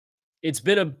It's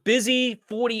been a busy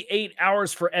 48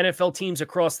 hours for NFL teams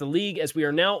across the league as we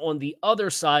are now on the other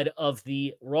side of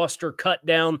the roster cut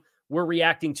down. We're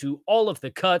reacting to all of the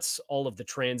cuts, all of the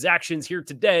transactions here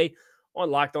today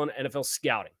on Locked On NFL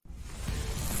Scouting.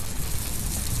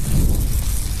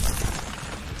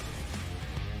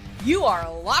 You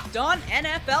are Locked On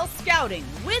NFL Scouting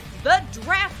with the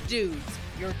Draft Dudes,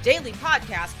 your daily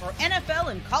podcast for NFL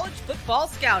and college football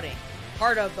scouting.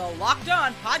 Part of the Locked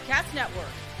On Podcast Network.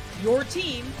 Your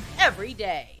team every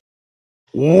day.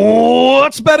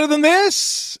 What's better than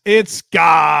this? It's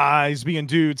guys being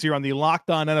dudes here on the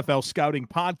Locked On NFL Scouting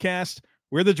Podcast.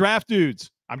 We're the Draft Dudes.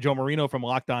 I'm Joe Marino from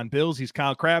Locked On Bills. He's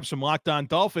Kyle Krabs from Locked On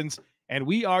Dolphins. And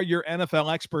we are your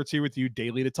NFL experts here with you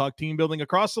daily to talk team building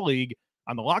across the league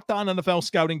on the Locked On NFL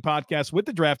Scouting Podcast with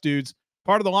the Draft Dudes,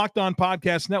 part of the Locked On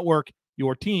Podcast Network,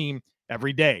 your team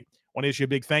every day. I want to issue a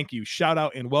big thank you, shout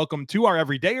out, and welcome to our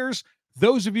everydayers.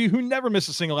 Those of you who never miss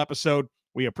a single episode,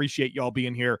 we appreciate y'all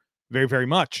being here very, very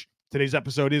much. Today's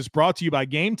episode is brought to you by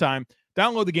Game Time.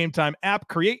 Download the Game Time app,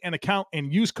 create an account,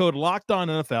 and use code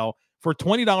LOCKEDONNFL for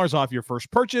 $20 off your first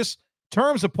purchase.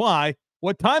 Terms apply.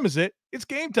 What time is it? It's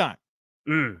game time.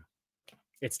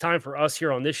 It's time for us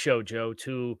here on this show, Joe,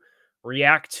 to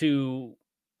react to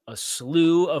a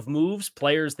slew of moves,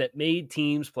 players that made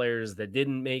teams, players that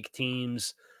didn't make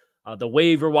teams, the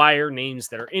waiver wire, names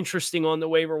that are interesting on the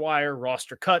waiver wire,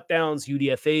 roster cutdowns,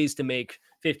 UDFAs to make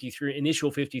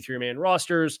initial 53-man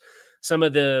rosters, some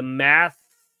of the math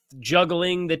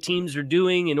juggling that teams are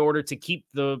doing in order to keep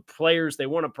the players they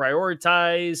want to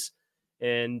prioritize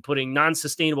and putting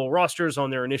non-sustainable rosters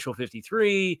on their initial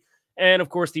 53, and, of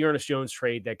course, the Ernest Jones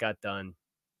trade that got done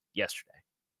yesterday.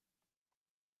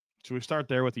 Should we start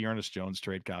there with the Ernest Jones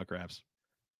trade, Kyle Krabs?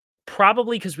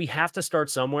 Probably, because we have to start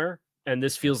somewhere. And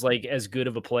this feels like as good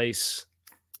of a place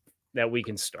that we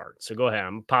can start. So go ahead.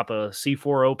 I'm pop a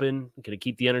C4 open. I'm going to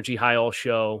keep the energy high all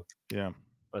show. Yeah.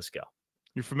 Let's go.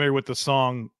 You're familiar with the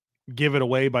song Give It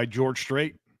Away by George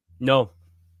Strait? No.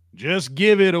 Just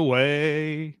give it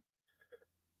away.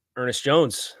 Ernest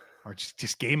Jones. Or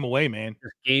just gave him away, man.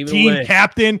 Team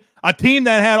captain. A team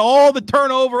that had all the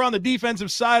turnover on the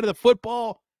defensive side of the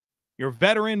football. Your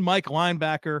veteran Mike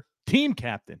linebacker. Team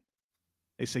captain.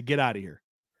 They said, get out of here.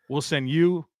 We'll send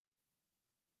you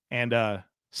and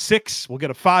 6. We'll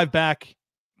get a 5 back.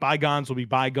 Bygones will be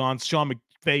bygones. Sean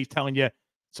McVay telling you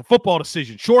it's a football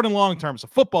decision. Short and long term, it's a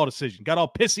football decision. Got all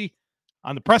pissy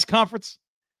on the press conference.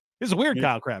 This is weird,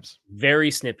 Kyle Krabs. Very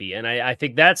snippy. And I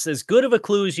think that's as good of a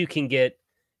clue as you can get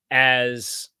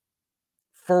as,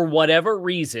 for whatever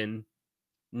reason,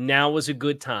 now was a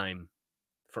good time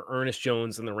for Ernest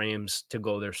Jones and the Rams to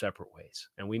go their separate ways.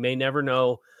 And we may never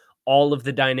know all of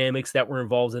the dynamics that were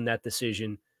involved in that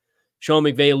decision. Sean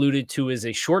McVay alluded to as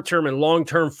a short-term and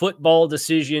long-term football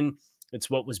decision.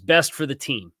 It's what was best for the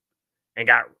team, and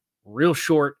got real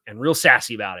short and real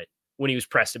sassy about it when he was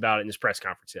pressed about it in his press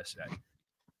conference yesterday.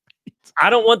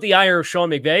 I don't want the ire of Sean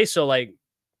McVay, so and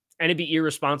it'd be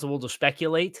irresponsible to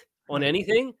speculate on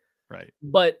anything. Right.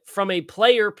 But from a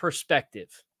player perspective,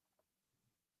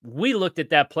 we looked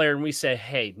at that player and we said,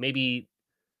 hey, maybe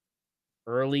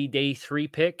early day 3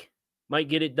 pick might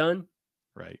get it done.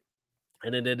 Right.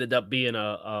 And it ended up being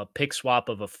a pick swap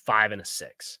of a 5 and a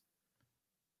 6.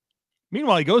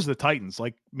 Meanwhile, he goes to the Titans.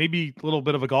 Maybe a little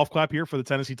bit of a golf clap here for the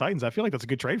Tennessee Titans. I feel like that's a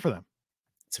good trade for them.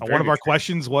 One of our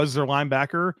questions was their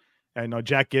linebacker. I know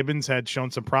Jack Gibbons had shown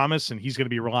some promise, and he's going to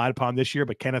be relied upon this year,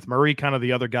 but Kenneth Murray, kind of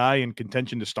the other guy in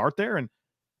contention to start there. And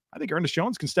I think Ernest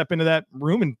Jones can step into that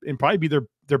room and probably be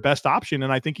their best option.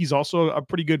 And I think he's also a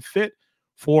pretty good fit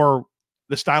for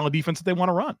the style of defense that they want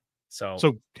to run.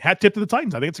 So hat tip to the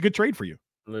Titans. I think it's a good trade for you.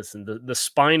 Listen, the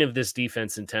spine of this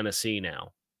defense in Tennessee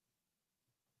now,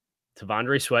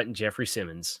 Tavondre Sweat and Jeffrey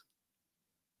Simmons,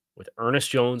 with Ernest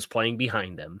Jones playing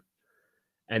behind them.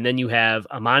 And then you have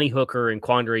Amani Hooker and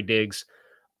Quandre Diggs.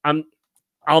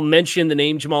 I'll mention the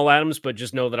name Jamal Adams, but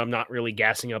just know that I'm not really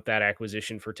gassing up that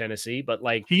acquisition for Tennessee. But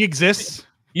he exists.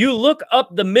 You look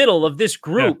up the middle of this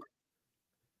group,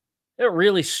 they're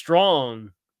really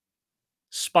strong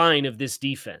spine of this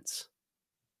defense.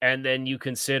 And then you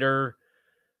consider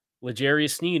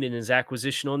L'Jarius Sneed and his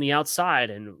acquisition on the outside.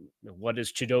 And what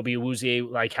is Chidobe Awuzie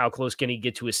like? How close can he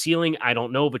get to his ceiling? I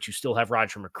don't know, but you still have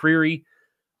Roger McCreary.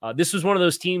 This was one of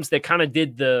those teams that kind of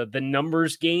did the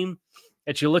numbers game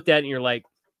that you looked at and you're like,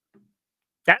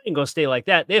 that ain't going to stay like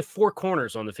that. They have 4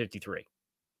 corners on the 53.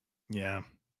 Yeah.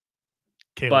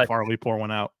 Caleb Farley pour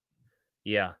one out.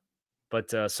 Yeah.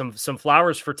 But some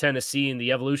flowers for Tennessee in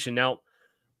the evolution. Now,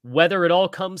 whether it all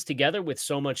comes together with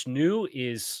so much new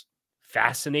is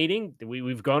fascinating.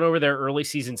 We've gone over their early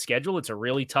season schedule. It's a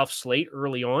really tough slate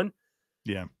early on.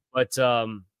 Yeah. But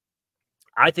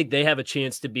I think they have a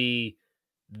chance to be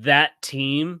that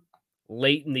team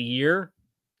late in the year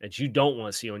that you don't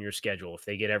want to see on your schedule if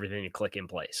they get everything to click in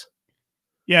place.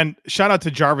 Yeah, and shout out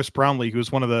to Jarvis Brownlee,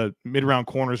 who's one of the mid-round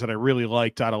corners that I really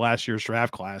liked out of last year's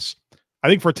draft class. I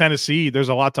think for Tennessee, there's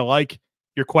a lot to like.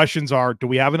 Your questions are, do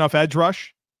we have enough edge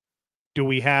rush? Do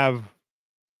we have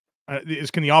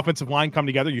can the offensive line come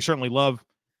together? You certainly love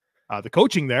the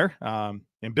coaching there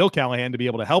and Bill Callahan to be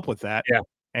able to help with that. Yeah.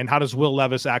 And how does Will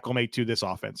Levis acclimate to this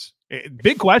offense?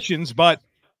 Big questions, but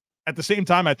at the same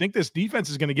time, I think this defense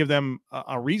is going to give them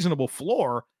a reasonable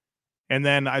floor. And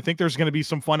then I think there's going to be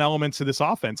some fun elements to this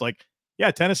offense. Like,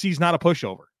 yeah, Tennessee's not a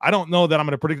pushover. I don't know that I'm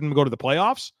going to predict them to go to the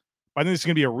playoffs, but I think it's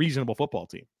going to be a reasonable football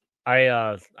team.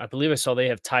 I believe I saw they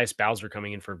have Tyus Bowser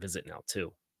coming in for a visit now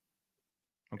too.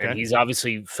 Okay. And he's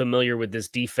obviously familiar with this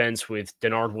defense with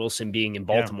Denard Wilson being in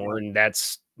Baltimore, and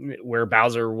that's where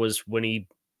Bowser was when he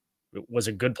was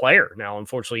a good player. Now,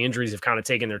 unfortunately, injuries have kind of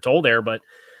taken their toll there, but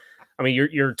I mean,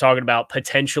 you're talking about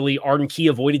potentially Arden Key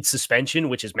avoided suspension,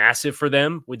 which is massive for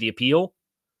them with the appeal.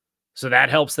 So that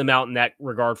helps them out in that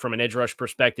regard from an edge rush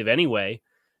perspective anyway.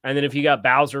 And then if you got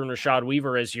Bowser and Rashad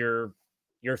Weaver as your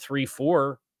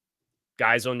 3-4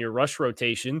 guys on your rush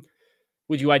rotation,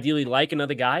 would you ideally like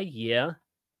another guy? Yeah.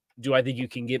 Do I think you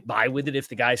can get by with it if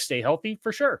the guys stay healthy?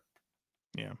 For sure.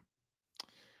 Yeah.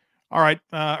 All right.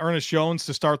 Ernest Jones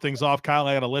to start things off. Kyle,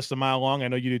 I got a list a mile long. I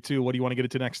know you do too. What do you want to get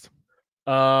into next?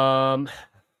 Why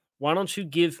don't you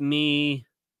give me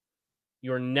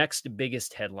your next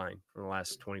biggest headline from the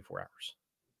last 24 hours?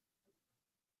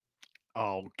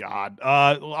 Oh, God.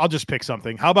 I'll just pick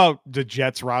something. How about the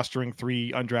Jets rostering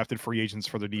 3 undrafted free agents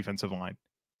for their defensive line?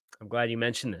 I'm glad you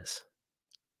mentioned this.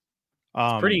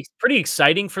 It's pretty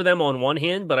exciting for them on one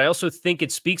hand, but I also think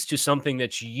it speaks to something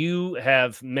that you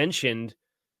have mentioned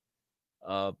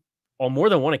on more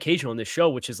than one occasion on this show,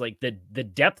 which is like the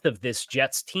depth of this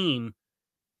Jets team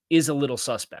is a little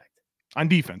suspect. On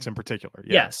defense in particular.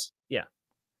 Yeah. Yes. Yeah.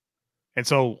 And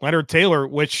so Leonard Taylor,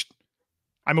 which,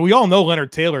 I mean, we all know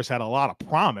Leonard Taylor's had a lot of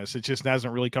promise. It just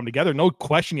hasn't really come together. No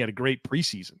question he had a great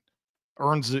preseason.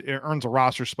 Earns a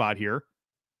roster spot here.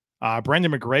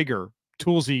 Brandon McGregor,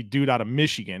 toolsy dude out of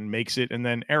Michigan, makes it. And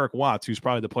then Eric Watts, who's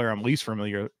probably the player I'm least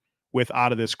familiar with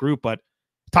out of this group. But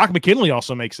Doc McKinley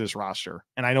also makes this roster.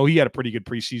 And I know he had a pretty good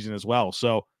preseason as well.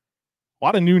 So a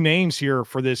lot of new names here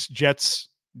for this Jets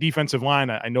defensive line.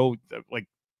 I know, like,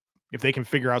 if they can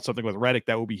figure out something with Reddick,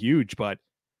 that would be huge. But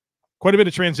quite a bit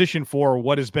of transition for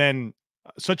what has been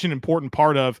such an important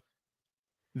part of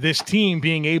this team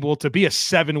being able to be a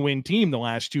 7-win team the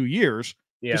last 2 years,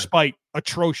 despite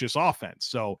atrocious offense.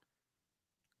 So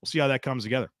we'll see how that comes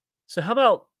together. So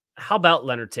how about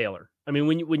Leonard Taylor? I mean,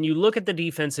 when you look at the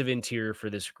defensive interior for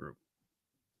this group,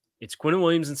 it's Quinnen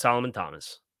Williams and Solomon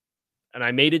Thomas. And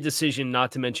I made a decision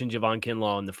not to mention Javon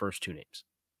Kinlaw in the first 2 names.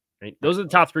 Right? Those are the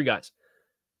top 3 guys.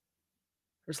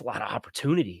 There's a lot of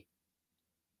opportunity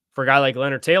for a guy like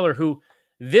Leonard Taylor, who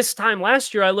this time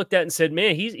last year I looked at and said,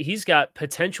 man, he's got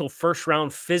potential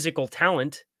first-round physical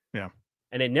talent. Yeah.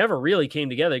 And it never really came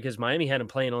together because Miami had him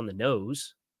playing on the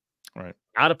nose. Right.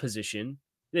 Out of position.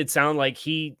 It sounded like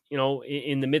he,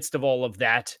 in the midst of all of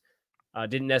that,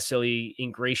 didn't necessarily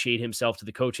ingratiate himself to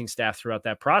the coaching staff throughout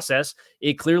that process.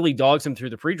 It clearly dogs him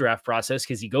through the pre-draft process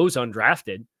because he goes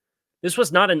undrafted. This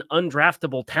was not an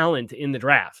undraftable talent in the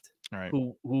draft, right,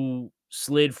 who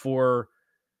slid for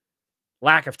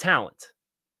lack of talent.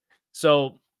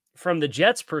 So from the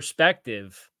Jets'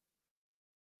 perspective,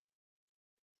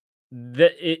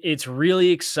 it's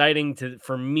really exciting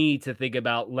for me to think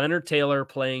about Leonard Taylor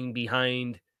playing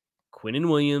behind Quinnen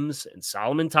Williams and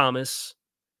Solomon Thomas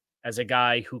as a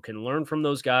guy who can learn from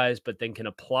those guys, but then can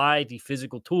apply the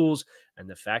physical tools. And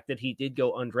the fact that he did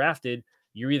go undrafted,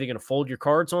 you're either going to fold your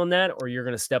cards on that or you're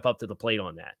going to step up to the plate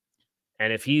on that.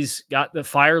 And if he's got the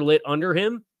fire lit under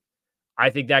him, I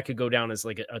think that could go down as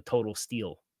like a total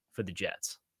steal for the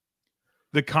Jets.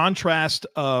 The contrast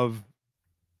of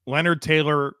Leonard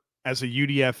Taylor as a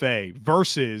UDFA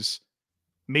versus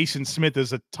Mason Smith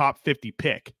as a top 50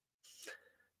 pick.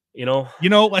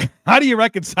 Like, how do you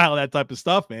reconcile that type of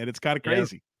stuff, man? It's kind of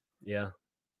crazy. Yeah.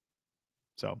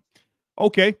 So,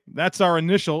 okay, that's our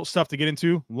initial stuff to get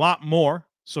into. A lot more,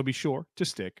 so be sure to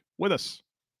stick with us.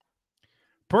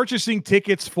 Purchasing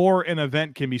tickets for an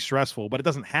event can be stressful, but it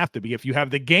doesn't have to be. If you have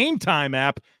the Game Time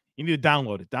app, you need to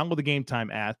download it. Download the Game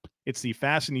Time app. It's the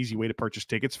fast and easy way to purchase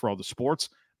tickets for all the sports,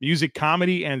 music,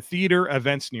 comedy, and theater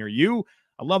events near you.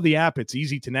 I love the app. It's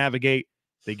easy to navigate.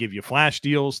 They give you flash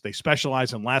deals. They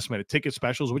specialize in last-minute ticket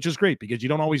specials, which is great because you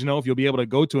don't always know if you'll be able to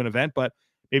go to an event, but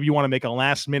maybe you want to make a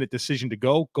last-minute decision to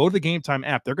go to the Game Time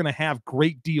app. They're going to have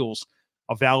great deals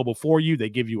available for you. They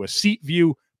give you a seat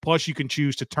view, plus you can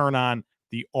choose to turn on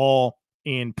the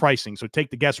all-in pricing. So take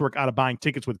the guesswork out of buying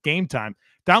tickets with Game Time.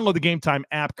 Download the Game Time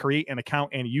app, create an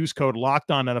account, and use code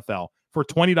LOCKEDONNFL for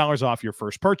 $20 off your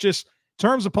first purchase.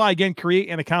 Terms apply. Again, create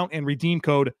an account and redeem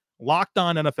code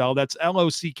LOCKEDONNFL. That's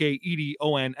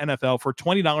LOCKEDON NFL for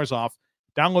 $20 off.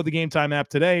 Download the Game Time app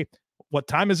today. What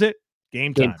time is it?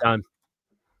 Game time.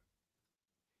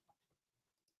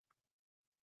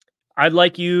 I'd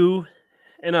like you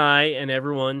and I and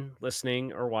everyone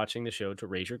listening or watching the show to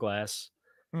raise your glass.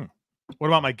 What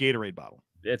about my Gatorade bottle?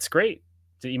 It's great.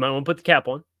 So you might want to put the cap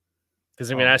on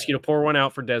because I'm going to ask you to pour one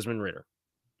out for Desmond Ridder.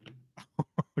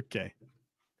 Okay.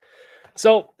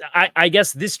 So I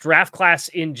guess this draft class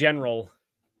in general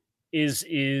is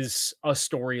a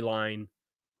storyline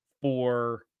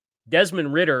for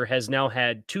Desmond Ridder. Has now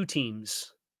had two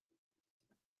teams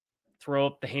throw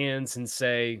up the hands and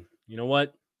say, you know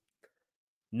what?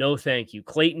 No, thank you.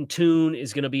 Clayton Tune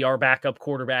is going to be our backup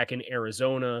quarterback in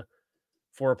Arizona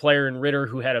for a player in Ridder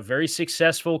who had a very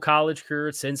successful college career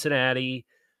at Cincinnati,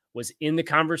 was in the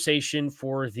conversation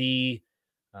for the,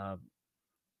 I'm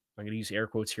going to use air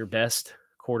quotes here, best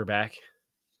quarterback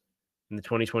in the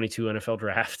 2022 NFL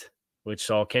draft, which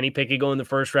saw Kenny Pickett go in the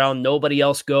first round, nobody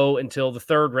else go until the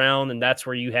third round. And that's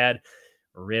where you had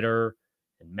Ridder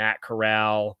and Matt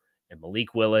Corral and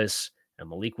Malik Willis. And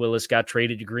Malik Willis got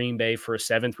traded to Green Bay for a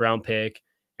 7th round pick.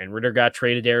 And Ridder got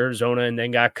traded to Arizona and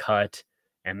then got cut.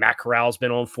 And Matt Corral's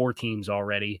been on 4 teams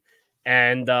already.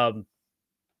 And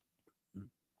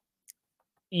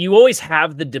you always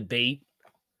have the debate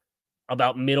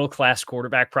about middle-class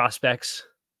quarterback prospects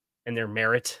and their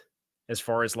merit as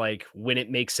far as like when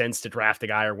it makes sense to draft a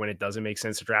guy or when it doesn't make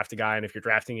sense to draft a guy. And if you're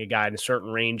drafting a guy in a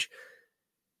certain range,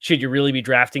 should you really be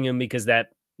drafting him? Because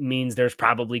that means there's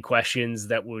probably questions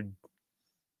that would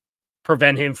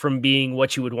prevent him from being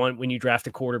what you would want when you draft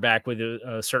a quarterback with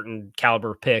a certain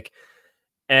caliber pick.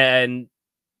 And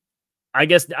I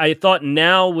guess I thought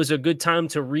now was a good time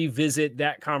to revisit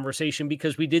that conversation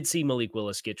because we did see Malik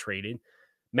Willis get traded.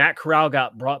 Matt Corral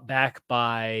got brought back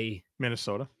by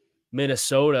Minnesota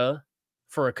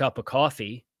for a cup of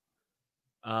coffee.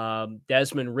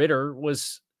 Desmond Ridder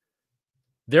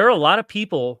there are a lot of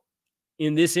people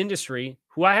in this industry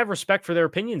who I have respect for their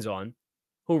opinions on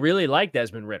who really like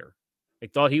Desmond Ridder. They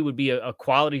thought he would be a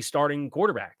quality starting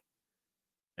quarterback,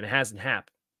 and it hasn't happened.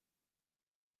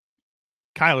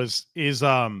 Kyle, is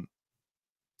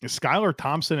Skylar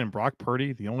Thompson and Brock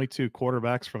Purdy the only 2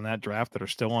 quarterbacks from that draft that are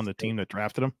still on the team that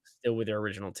drafted them? Still with their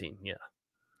original team, yeah.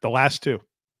 The last 2.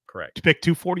 Correct. Pick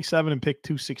 247 and pick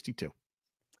 262.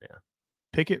 Yeah.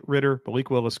 Pickett, Ridder,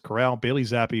 Malik Willis, Corral, Bailey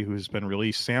Zappi, who's been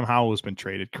released, Sam Howell has been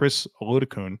traded, Chris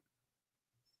Oludekun.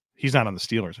 He's not on the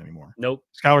Steelers anymore. Nope.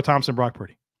 Skylar Thompson, Brock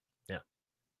Purdy. Yeah.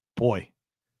 Boy.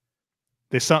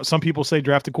 Some people say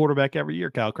draft a quarterback every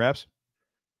year, Kyle Krabs.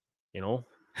 You know,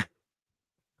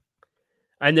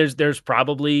 and there's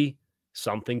probably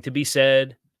something to be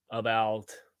said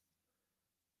about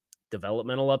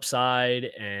developmental upside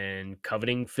and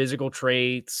coveting physical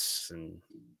traits. And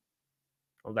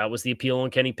that was the appeal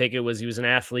on Kenny Pickett, was he was an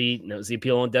athlete, and that was the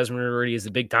appeal on Desmond Ridder. He is the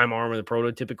big time arm with the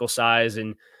prototypical size.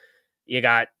 And you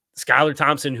got Skylar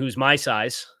Thompson, who's my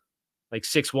size, like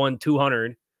 6'1",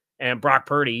 200, and Brock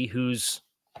Purdy, who's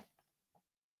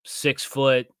 6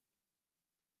 foot.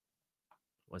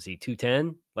 Was he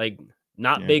 210? Like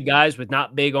not big guys with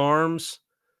not big arms.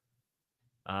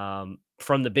 From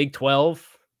the Big 12,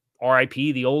 RIP,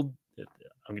 the old. I'm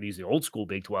going to use the old school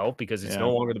Big 12 because it's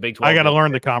no longer the Big 12. I got to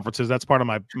learn the conferences. That's part of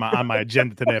my on my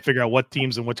agenda today. I figure out what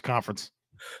teams in which conference.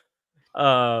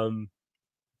 Yeah,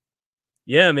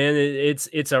 man,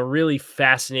 it's a really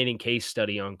fascinating case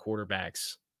study on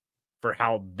quarterbacks for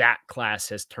how that class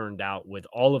has turned out with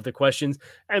all of the questions.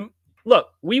 And look,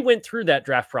 we went through that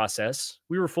draft process.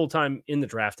 We were full-time in the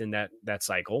draft in that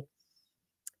cycle.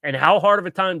 And how hard of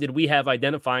a time did we have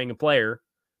identifying a player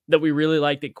that we really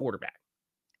liked at quarterback?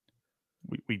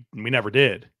 We never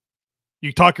did.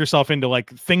 You talk yourself into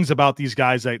like things about these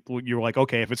guys that you're like,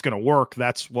 okay, if it's going to work,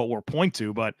 that's what we'll point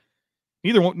to. But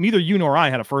neither you nor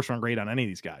I had a first-round grade on any of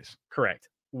these guys. Correct.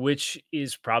 Which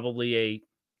is probably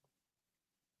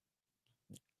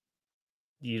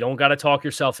you don't got to talk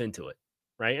yourself into it.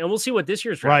 Right. And we'll see what this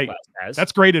year's draft class has.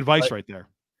 That's great advice right there.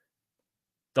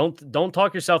 Don't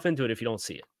talk yourself into it if you don't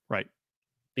see it. Right.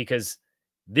 Because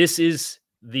this is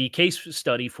the case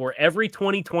study for every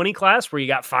 2020 class where you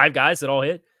got 5 guys that all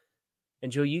hit.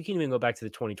 And Joe, you can even go back to the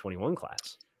 2021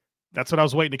 class. That's what I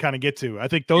was waiting to kind of get to. I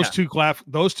think those two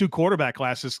quarterback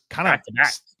classes kind of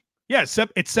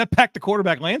it set back the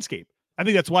quarterback landscape. I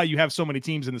think that's why you have so many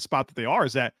teams in the spot that they are,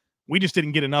 is that We just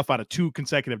didn't get enough out of 2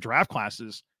 consecutive draft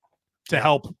classes to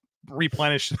help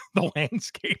replenish the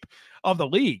landscape of the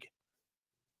league.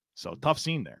 So tough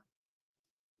scene there.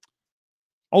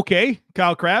 Okay,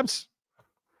 Kyle Krabs.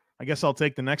 I guess I'll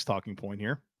take the next talking point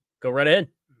here. Go right ahead.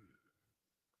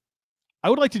 I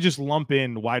would like to just lump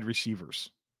in wide receivers.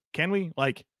 Can we?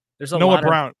 Like, there's a Noah lot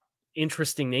Brown. Of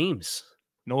interesting names.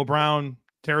 Noah Brown,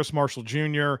 Terrace Marshall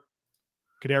Jr.,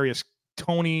 Kadarius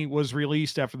Toney was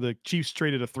released after the Chiefs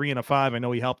traded a 3 and a 5. I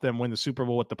know he helped them win the Super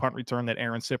Bowl with the punt return, that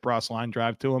Aaron Sipros line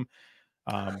drive to him.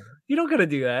 You don't got to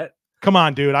do that. Come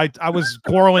on, dude. I was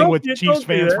quarreling with Chiefs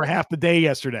fans for half the day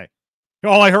yesterday.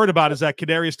 All I heard about is that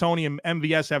Kadarius Toney and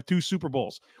MVS have 2 Super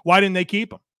Bowls. Why didn't they keep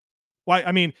them? Why?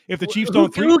 I mean, if the Chiefs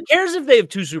don't, who cares if they have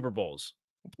 2 Super Bowls?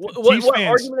 What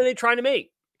argument are they trying to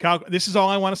make? Kyle, this is all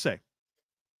I want to say: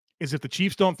 is if the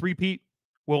Chiefs don't three-peat,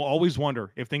 we'll always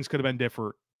wonder if things could have been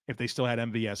different if they still had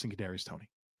MVS and Kadarius Toney.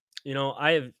 You know,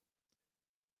 and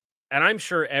I'm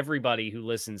sure everybody who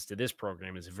listens to this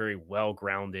program is a very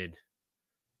well-grounded,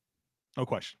 no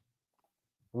question,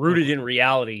 rooted in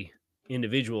reality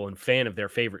individual and fan of their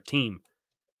favorite team.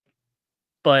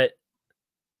 But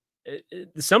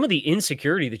some of the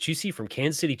insecurity that you see from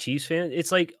Kansas City Chiefs fans,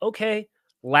 it's like, okay,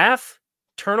 laugh,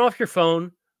 turn off your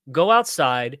phone, go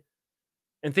outside,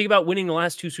 and think about winning the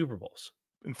last 2 Super Bowls.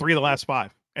 And 3 of the last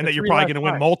 5. And that you're probably going to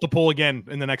win multiple again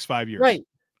in the next 5 years. Right.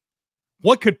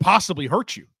 What could possibly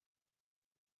hurt you?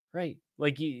 Right.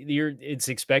 Like it's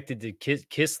expected to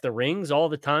kiss the rings all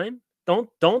the time.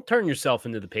 Don't turn yourself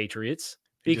into the Patriots,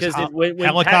 because when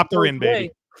helicopter in,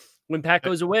 baby. When Pat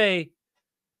goes away,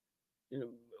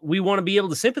 we want to be able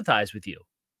to sympathize with you.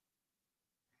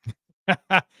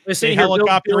 They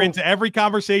helicopter into every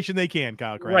conversation they can,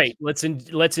 Kyle Krabs. Right. Let's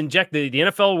inject the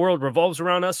NFL world revolves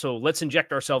around us, so let's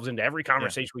inject ourselves into every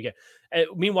conversation we get.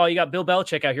 Meanwhile, you got Bill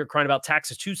Belichick out here crying about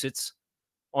Massachusetts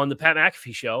on the Pat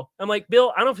McAfee show. I'm like,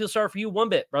 Bill, I don't feel sorry for you one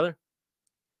bit, brother.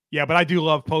 Yeah, but I do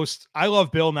love I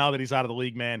love Bill now that he's out of the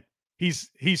league, man. He's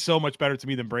so much better to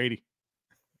me than Brady.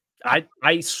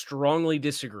 I strongly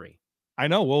disagree. I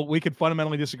know. Well, we could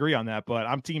fundamentally disagree on that, but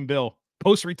I'm Team Bill.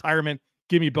 Post-retirement,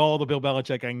 give me all the Bill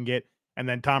Belichick I can get, and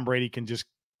then Tom Brady can just,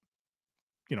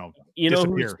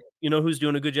 disappear. Who's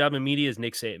doing a good job in media is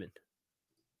Nick Saban.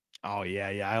 Oh,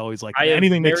 yeah. I always like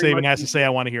anything Nick Saban has to say, I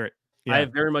want to hear it. Yeah. I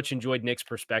have very much enjoyed Nick's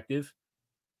perspective.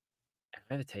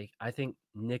 I think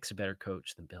Nick's a better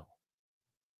coach than Bill.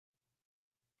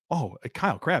 Oh,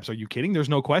 Kyle Krabs, are you kidding? There's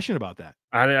no question about that.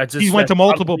 He went to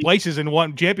multiple places and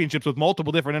won championships with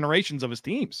multiple different iterations of his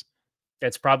teams.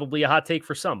 That's probably a hot take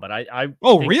for some, but I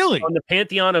really? On the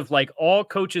pantheon of like all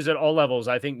coaches at all levels,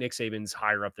 I think Nick Saban's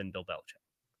higher up than Bill Belichick.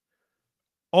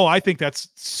 Oh, I think that's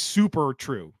super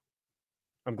true.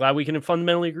 I'm glad we can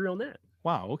fundamentally agree on that.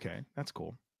 Wow. Okay. That's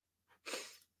cool.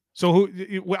 So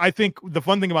I think the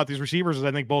fun thing about these receivers is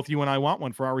I think both you and I want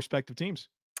one for our respective teams.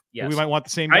 Yes. We might want the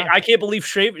same guy. I can't believe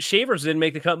Shavers didn't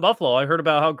make the cut in Buffalo. I heard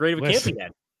about how great of a camp he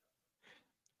had.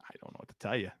 I don't know what to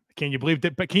tell you. Can you believe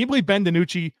Ben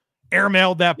DiNucci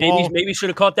airmailed that ball? Maybe should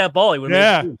have caught that ball. He would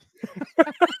have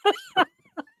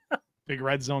big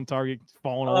red zone target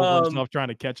falling over himself trying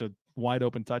to catch a wide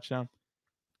open touchdown.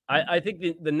 I think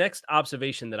the next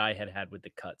observation that I had with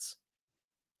the cuts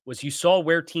was you saw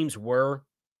where teams were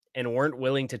and weren't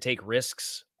willing to take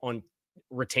risks on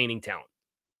retaining talent.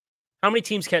 How many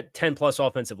teams kept 10-plus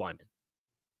offensive linemen?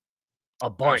 A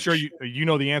bunch. I'm sure you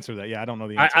know the answer to that. Yeah, I don't know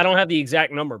the answer. I don't have the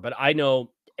exact number, but I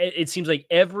know it seems like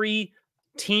every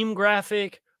team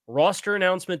graphic, roster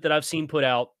announcement that I've seen put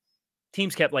out,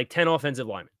 teams kept like 10 offensive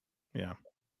linemen. Yeah.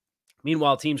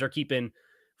 Meanwhile, teams are keeping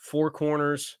 4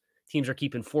 corners. Teams are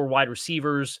keeping 4 wide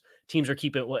receivers. Teams are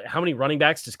keeping how many running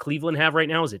backs does Cleveland have right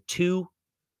now? Is it 2?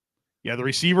 Yeah, the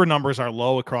receiver numbers are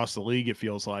low across the league, it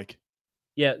feels like.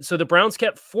 Yeah, so the Browns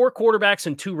kept 4 quarterbacks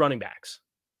and 2 running backs.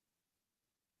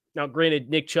 Now, granted,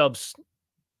 Nick Chubb's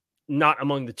not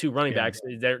among the 2 running backs.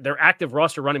 Their active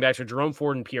roster running backs are Jerome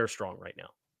Ford and Pierre Strong right now.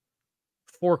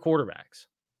 4 quarterbacks.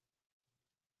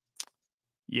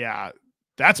 Yeah,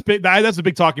 that's big. That's a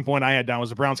big talking point I had down was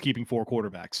the Browns keeping 4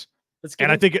 quarterbacks.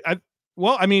 And I think,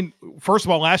 first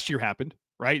of all, last year happened,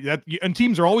 right? And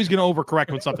teams are always going to overcorrect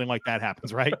when something like that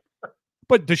happens, right?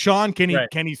 But Deshaun,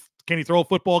 can he throw a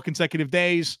football consecutive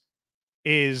days?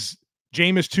 Is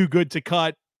Jameis too good to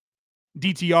cut?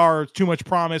 DTR too much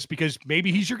promise because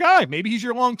maybe he's your guy. Maybe he's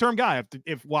your long-term guy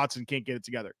if Watson can't get it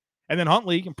together. And then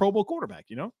Huntley and Pro Bowl quarterback,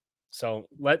 So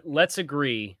let's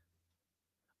agree.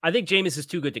 I think Jameis is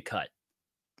too good to cut.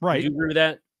 Right. Do you agree with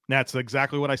that? That's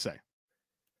exactly what I say.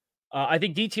 I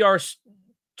think DTR's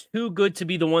too good to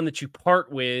be the one that you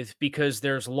part with because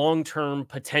there's long-term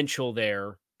potential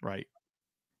there. Right.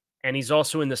 And he's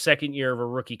also in the second year of a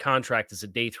rookie contract as a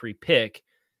day 3 pick.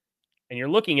 And you're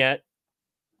looking at,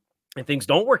 and things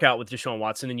don't work out with Deshaun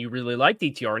Watson and you really like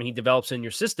DTR and he develops in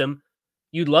your system,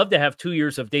 you'd love to have 2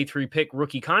 years of day 3 pick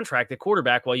rookie contract at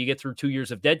quarterback while you get through 2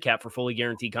 years of dead cap for fully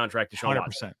guaranteed contract Deshaun 100%,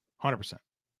 Watson. 100%.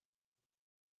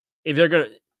 If they're going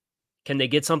to, can they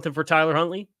get something for Tyler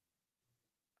Huntley?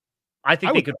 I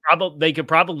think they could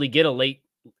probably get a late,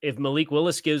 if Malik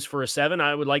Willis gives for a 7,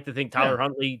 I would like to think Tyler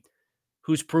Huntley,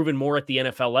 who's proven more at the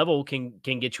NFL level, can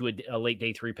get you a late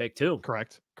day 3 pick too.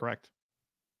 Correct.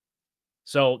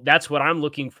 So that's what I'm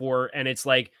looking for. And it's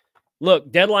like,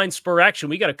 look, deadline spur action,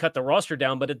 we got to cut the roster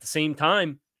down. But at the same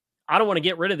time, I don't want to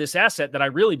get rid of this asset that I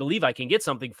really believe I can get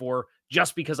something for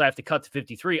just because I have to cut to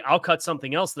 53. I'll cut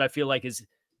something else that I feel like is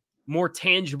more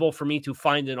tangible for me to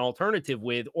find an alternative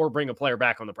with or bring a player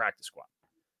back on the practice squad.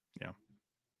 Yeah.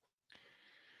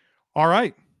 All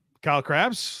right, Kyle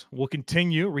Krabs, we'll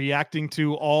continue reacting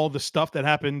to all the stuff that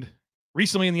happened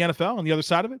recently in the NFL. On the other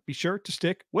side of it, be sure to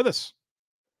stick with us.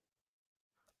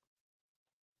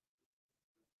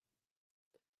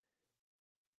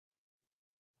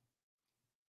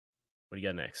 What do you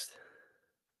got next?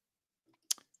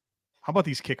 How about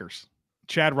these kickers?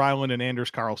 Chad Ryland and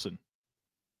Anders Carlson.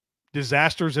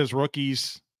 Disasters as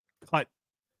rookies, cut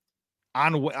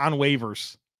on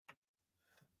waivers.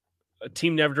 A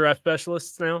team never draft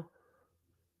specialists now?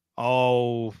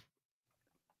 Oh,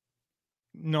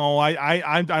 no,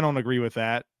 I don't agree with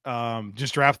that.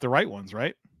 Just draft the right ones,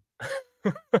 right?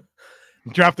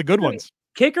 Draft the good ones.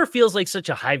 Kicker feels like such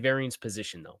a high variance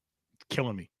position, though.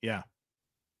 Killing me, yeah.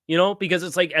 You know, because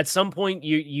it's like at some point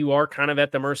you are kind of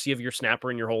at the mercy of your snapper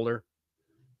and your holder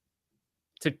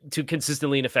to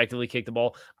consistently and effectively kick the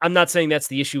ball. I'm not saying that's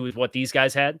the issue with what these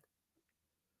guys had,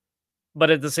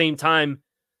 but at the same time,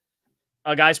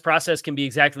 a guy's process can be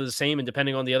exactly the same, and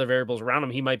depending on the other variables around him,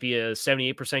 he might be a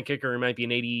 78% kicker, or he might be an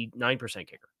 89%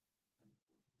 kicker.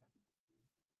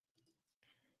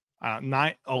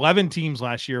 11 teams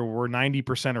last year were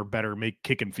 90% or better make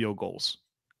kicking field goals.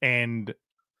 And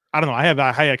I don't know. I have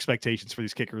high expectations for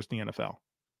these kickers in the NFL.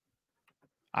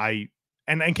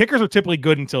 And kickers are typically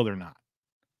good until they're not.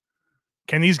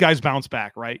 Can these guys bounce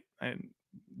back, right? And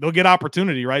they'll get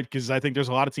opportunity, right? Because I think there's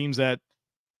a lot of teams that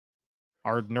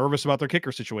are nervous about their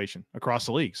kicker situation across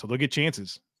the league. So they'll get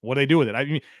chances. What do they do with it? I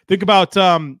mean, think about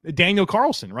Daniel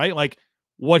Carlson, right? Like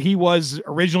what he was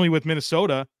originally with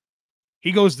Minnesota.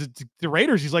 He goes to the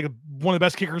Raiders. He's like one of the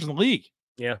best kickers in the league.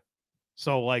 Yeah.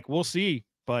 So like, we'll see,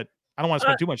 but I don't want to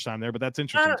spend too much time there, but that's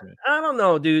interesting to me. I don't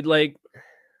know, dude. Like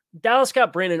Dallas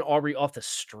got Brandon Aubrey off the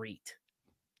street.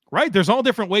 Right. There's all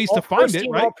different ways to find it,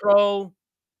 right? All-pro,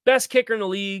 best kicker in the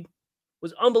league,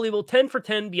 was unbelievable. 10 for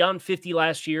 10 beyond 50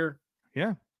 last year.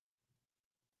 Yeah.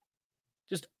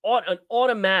 Just an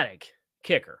automatic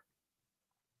kicker.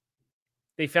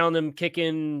 They found him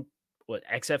kicking, what,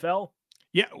 XFL?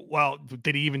 Yeah. Well,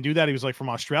 did he even do that? He was like from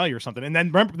Australia or something. And then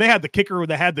remember, they had the kicker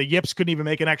that had the yips, couldn't even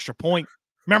make an extra point.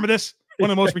 Remember this? One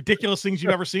of the most ridiculous things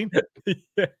you've ever seen.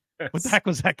 Yes. What the heck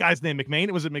was that guy's name? McMahon?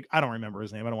 It was I don't remember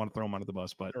his name. I don't want to throw him under the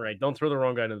bus, but all right, don't throw the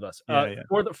wrong guy under the bus. Yeah.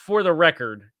 For the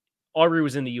record, Aubrey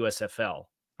was in the USFL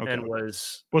and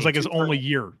was like his only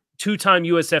year. 2-time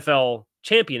USFL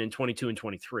champion in 22 and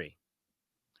 23.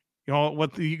 You know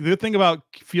what the good thing about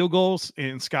field goals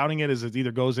and scouting it is it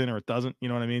either goes in or it doesn't. You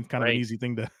know what I mean? Kind of an easy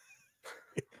thing to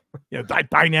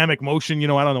dynamic motion. You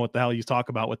know, I don't know what the hell you talk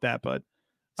about with that, but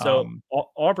so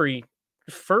Aubrey,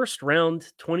 first round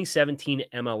 2017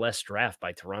 MLS draft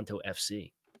by Toronto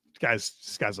FC.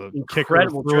 This guy's a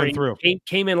incredible kicker through and through.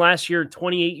 Came in last year,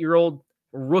 28-year-old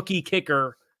rookie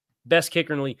kicker, best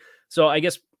kicker in the league. So I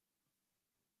guess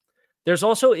there's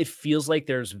also, it feels like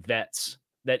there's vets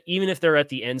that even if they're at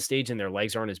the end stage and their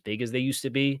legs aren't as big as they used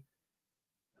to be,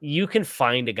 you can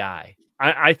find a guy.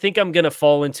 I think I'm going to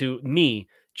fall into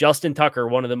Justin Tucker,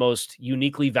 one of the most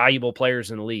uniquely valuable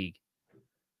players in the league.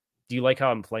 Do you like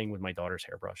how I'm playing with my daughter's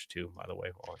hairbrush too, by the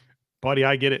way? Buddy,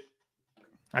 I get it.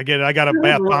 I got a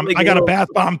bath bomb. I got a bath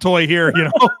bomb toy here, you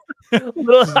know.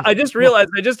 I just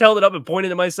realized I just held it up and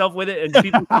pointed at myself with it, and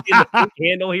people see the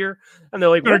handle here, and they're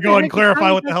like, "Better go and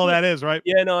clarify what the hell that is, right?"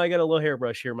 Yeah, no, I got a little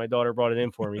hairbrush here. My daughter brought it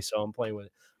in for me, so I'm playing with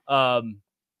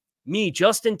it.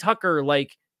 Justin Tucker,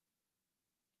 like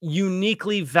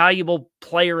uniquely valuable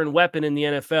player and weapon in the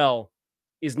NFL,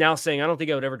 is now saying, "I don't think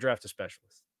I would ever draft a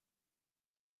specialist."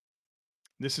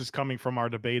 This is coming from our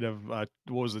debate of what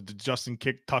was it, the Justin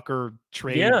Tucker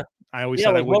trade? Yeah, I always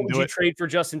said I wouldn't do it. What would you trade for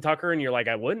Justin Tucker? And you're like,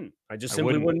 I wouldn't. I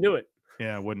simply wouldn't do it.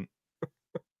 Yeah, I wouldn't.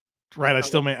 Right, I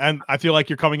still may. And I feel like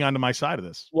you're coming onto my side of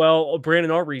this. Well,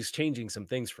 Brandon Aubrey's changing some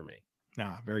things for me.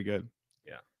 Nah, very good.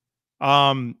 Yeah.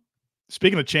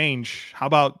 Speaking of change, how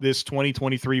about this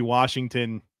 2023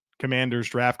 Washington Commanders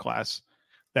draft class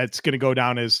that's going to go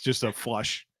down as just a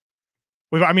flush?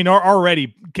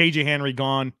 Already KJ Henry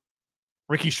gone,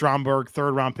 Ricky Stromberg,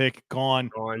 3rd-round pick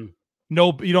gone.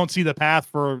 No, you don't see the path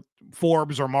for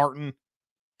Forbes or Martin.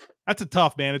 That's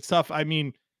tough, man. It's tough. I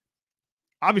mean,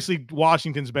 obviously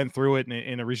Washington's been through it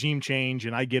in a regime change,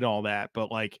 and I get all that, but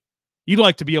like, you'd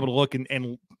like to be able to look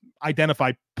and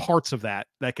identify parts of that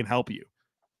can help you.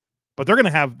 But they're going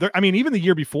to have, even the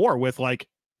year before with like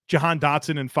Jahan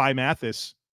Dotson and Phi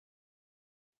Mathis,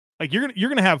 like you're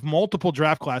going to have multiple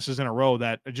draft classes in a row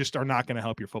that just are not going to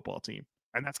help your football team.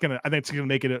 And I think it's going to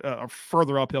make it a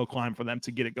further uphill climb for them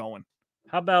to get it going.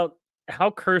 How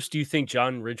cursed do you think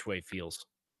John Ridgway feels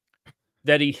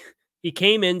that he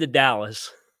came into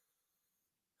Dallas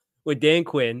with Dan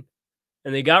Quinn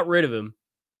and they got rid of him,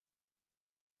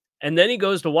 and then he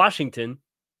goes to Washington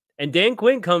and Dan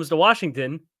Quinn comes to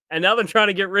Washington, and now they're trying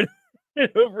to get rid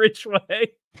of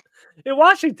Ridgway in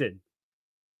Washington?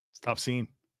 It's a tough scene.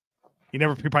 He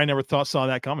probably never saw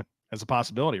that coming as a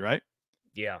possibility, right?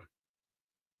 Yeah.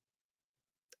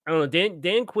 I don't know.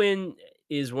 Dan Quinn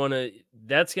is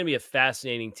that's going to be a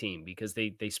fascinating team because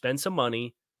they spend some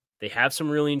money. They have some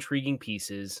really intriguing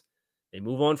pieces. They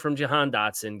move on from Jahan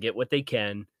Dotson, get what they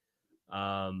can.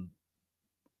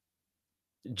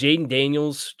 Jaden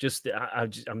Daniels,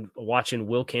 I'm watching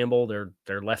Will Campbell,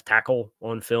 their left tackle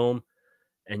on film,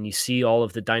 and you see all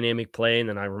of the dynamic play. And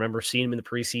then I remember seeing him in the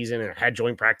preseason, and I had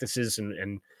joint practices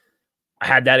and I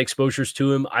had that exposures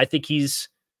to him. I think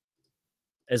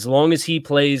as long as he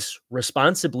plays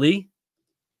responsibly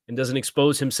and doesn't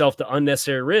expose himself to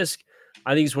unnecessary risk,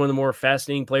 I think he's one of the more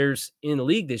fascinating players in the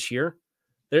league this year.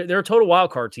 They're a total wild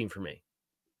card team for me.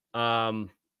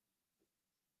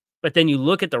 But then you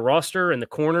look at the roster, and the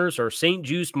corners are St.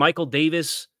 Juste, Michael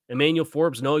Davis, Emmanuel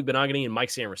Forbes, Noah Benogany, and Mike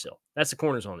Samersil. That's the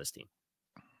corners on this team.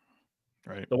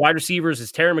 Right. The wide receivers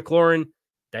is Terry McLaurin,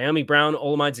 Diami Brown,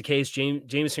 Olamide Zacchaeus,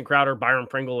 Jamison Crowder, Byron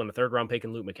Pringle, and a 3rd-round pick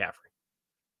in Luke McCaffrey.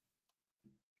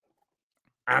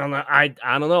 I don't know. I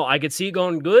don't know. I could see it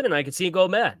going good, and I could see it go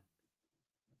bad.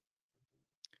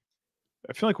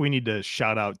 I feel like we need to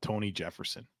shout out Tony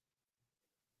Jefferson.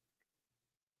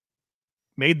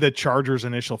 Made the Chargers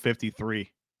initial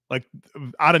 53. Like,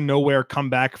 out of nowhere, come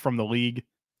back from the league.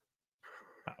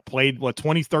 Played,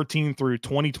 2013 through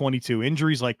 2022.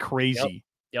 Injuries like crazy.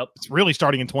 Yep. It's really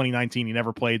starting in 2019. He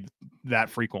never played that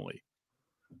frequently.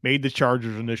 Made the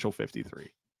Chargers initial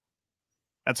 53.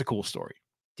 That's a cool story.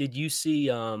 Did you see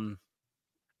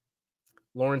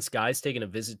Lawrence Guys taking a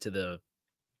visit to the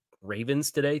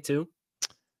Ravens today, too?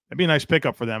 That'd be a nice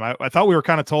pickup for them. I thought we were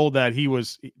kind of told that he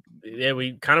was. Yeah,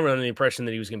 we kind of were under the impression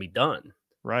that he was going to be done.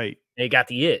 Right. And he got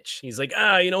the itch. He's like,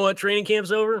 you know what? Training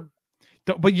camp's over.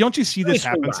 But don't you see this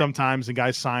happen sometimes? And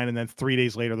guys sign, and then 3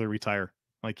 days later they retire.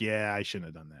 Like, yeah, I shouldn't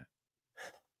have done that.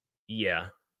 Yeah.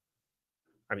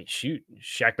 I mean, shoot,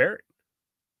 Shaq Barrett.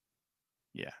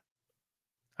 Yeah.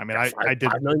 I mean, I did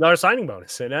 $5 million signing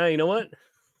bonus. And you know what?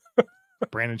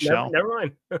 Brandon Shell. Never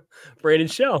mind. Brandon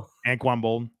Shell. Anquan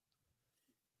Bolden.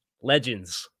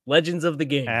 Legends of the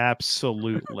game.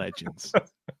 Absolute legends.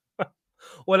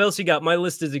 What else you got? My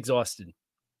list is exhausted.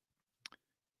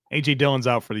 AJ Dillon's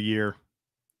out for the year.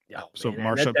 Oh, so man,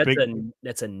 Marshawn,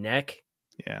 that's a neck.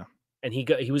 Yeah. And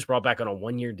he was brought back on a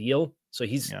 1-year deal. So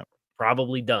he's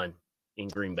probably done in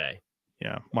Green Bay.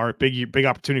 Yeah. Big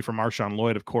opportunity for Marshawn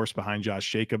Lloyd, of course, behind Josh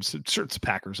Jacobs. It's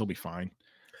Packers will be fine.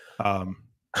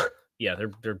 Yeah,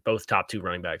 they're both top 2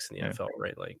 running backs in the NFL,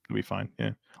 right? Like, it'll be fine.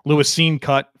 Yeah. Lewis Seen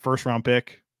cut, 1st-round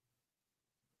pick.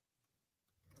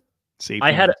 Safety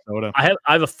I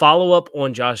have a follow-up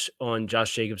on Josh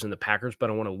Jacobs and the Packers,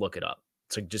 but I want to look it up.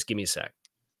 So just give me a sec.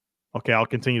 Okay, I'll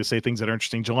continue to say things that are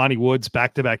interesting. Jelani Woods,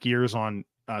 back-to-back years on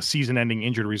season-ending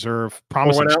injured reserve.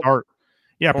 Promising start.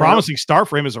 Yeah, promising start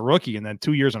for him as a rookie, and then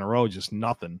 2 years in a row, just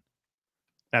nothing.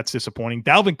 That's disappointing.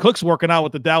 Dalvin Cook's working out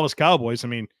with the Dallas Cowboys. I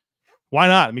mean, why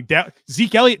not? I mean,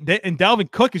 Zeke Elliott and Dalvin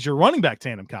Cook is your running back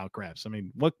tandem, Kyle Krabs. I mean,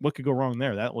 what could go wrong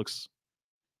there? That looks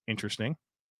interesting.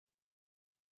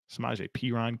 Samaje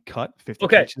Perine cut 50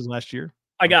 catches last year.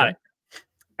 I got it.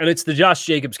 And it's the Josh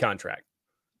Jacobs contract.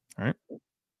 All right.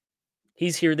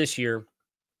 He's here this year.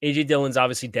 A.J. Dillon's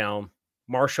obviously down.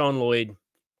 Marshawn Lloyd,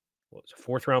 what was a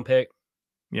 4th-round pick?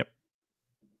 Yep.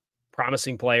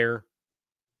 Promising player,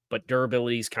 but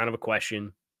durability is kind of a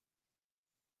question.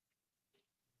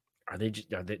 Are they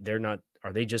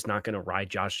just not going to ride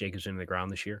Josh Jacobs into the ground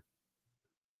this year?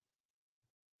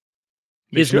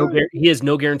 He has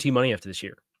no guarantee money after this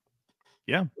year.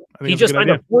 Yeah. He just signed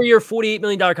a 4-year, $48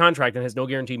 million contract and has no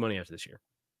guaranteed money after this year.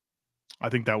 I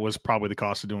think that was probably the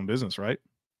cost of doing business, right?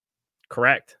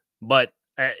 Correct. But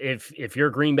if you're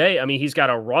Green Bay, I mean, he's got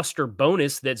a roster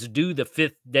bonus that's due the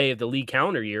 5th day of the league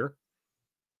calendar year.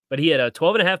 But he had a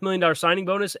 $12.5 million signing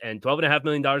bonus and $12.5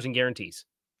 million in guarantees.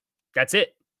 That's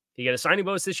it. He got a signing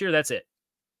bonus this year. That's it.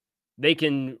 They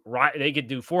could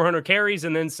do 400 carries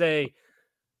and then say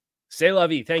la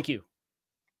vie, thank you.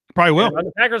 Probably will. And on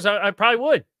the Packers, I probably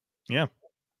would. Yeah.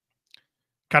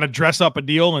 Kind of dress up a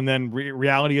deal, and then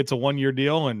reality, it's a 1-year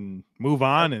deal, and move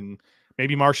on. And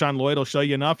maybe Marshawn Lloyd will show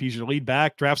you enough. He's your lead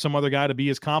back. Draft some other guy to be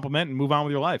his complement and move on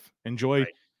with your life. Enjoy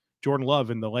Jordan Love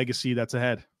and the legacy that's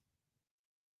ahead.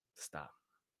 Stop.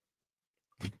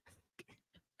 I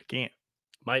can't.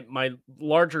 My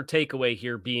larger takeaway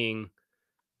here being,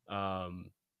 and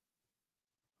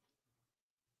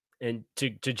to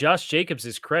Josh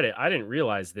Jacobs' credit, I didn't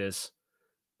realize this.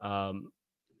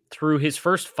 Through his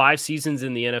first 5 seasons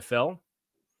in the NFL,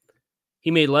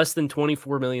 he made less than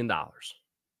 $24 million.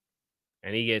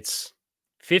 And he gets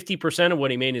 50% of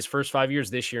what he made in his first 5 years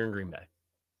this year in Green Bay.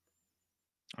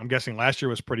 I'm guessing last year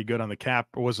was pretty good on the cap,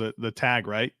 or was it the tag,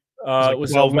 right? It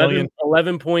was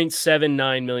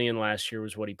 11.79 million last year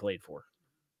was what he played for.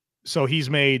 So he's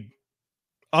made,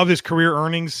 of his career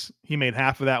earnings, he made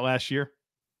half of that last year.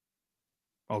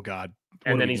 Oh God.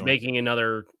 And then he's making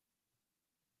another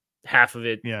half of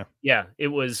it. Yeah. Yeah.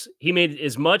 He made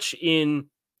as much in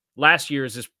last year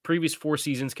as his previous 4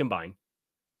 seasons combined.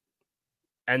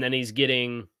 And then he's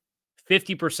getting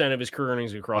 50% of his career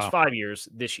earnings across 5 years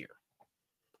this year.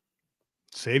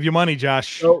 Save your money,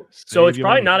 Josh. So it's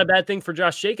probably not a bad thing for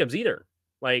Josh Jacobs either.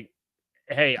 Like,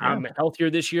 hey, I'm healthier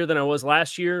this year than I was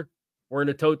last year. We're going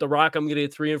to tote the rock. I'm going to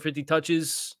get 350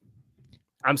 touches.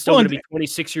 I'm still going to be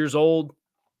 26 years old.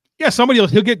 Yeah, he'll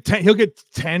get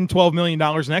 $10-12 million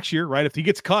next year, right? If he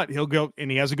gets cut, he'll go, and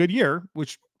he has a good year,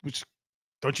 which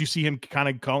don't you see him kind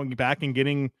of going back and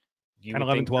getting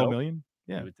 11-12 million?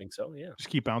 Yeah, I would think so. Yeah, just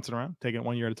keep bouncing around, taking it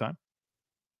 1 year at a time.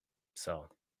 So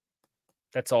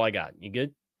that's all I got. You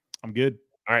good? I'm good.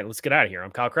 All right, let's get out of here. I'm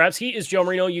Kyle Krabs. He is Joe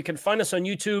Marino. You can find us on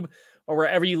YouTube or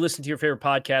wherever you listen to your favorite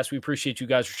podcast. We appreciate you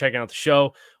guys for checking out the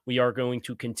show. We are going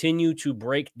to continue to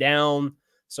break down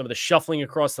some of the shuffling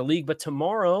across the league, but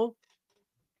tomorrow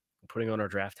we're putting on our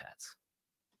draft hats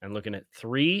and looking at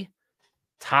 3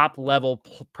 top-level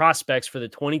prospects for the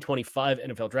 2025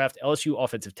 NFL Draft. LSU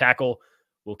offensive tackle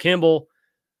Will Campbell,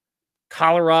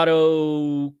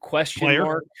 Colorado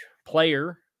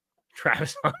player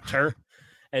Travis Hunter,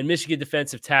 and Michigan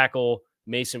defensive tackle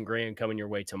Mason Graham coming your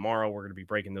way tomorrow. We're going to be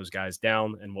breaking those guys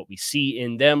down and what we see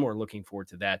in them. We're looking forward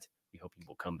to that. We hope you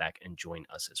will come back and join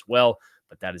us as well.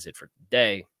 But that is it for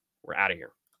today. We're out of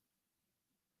here.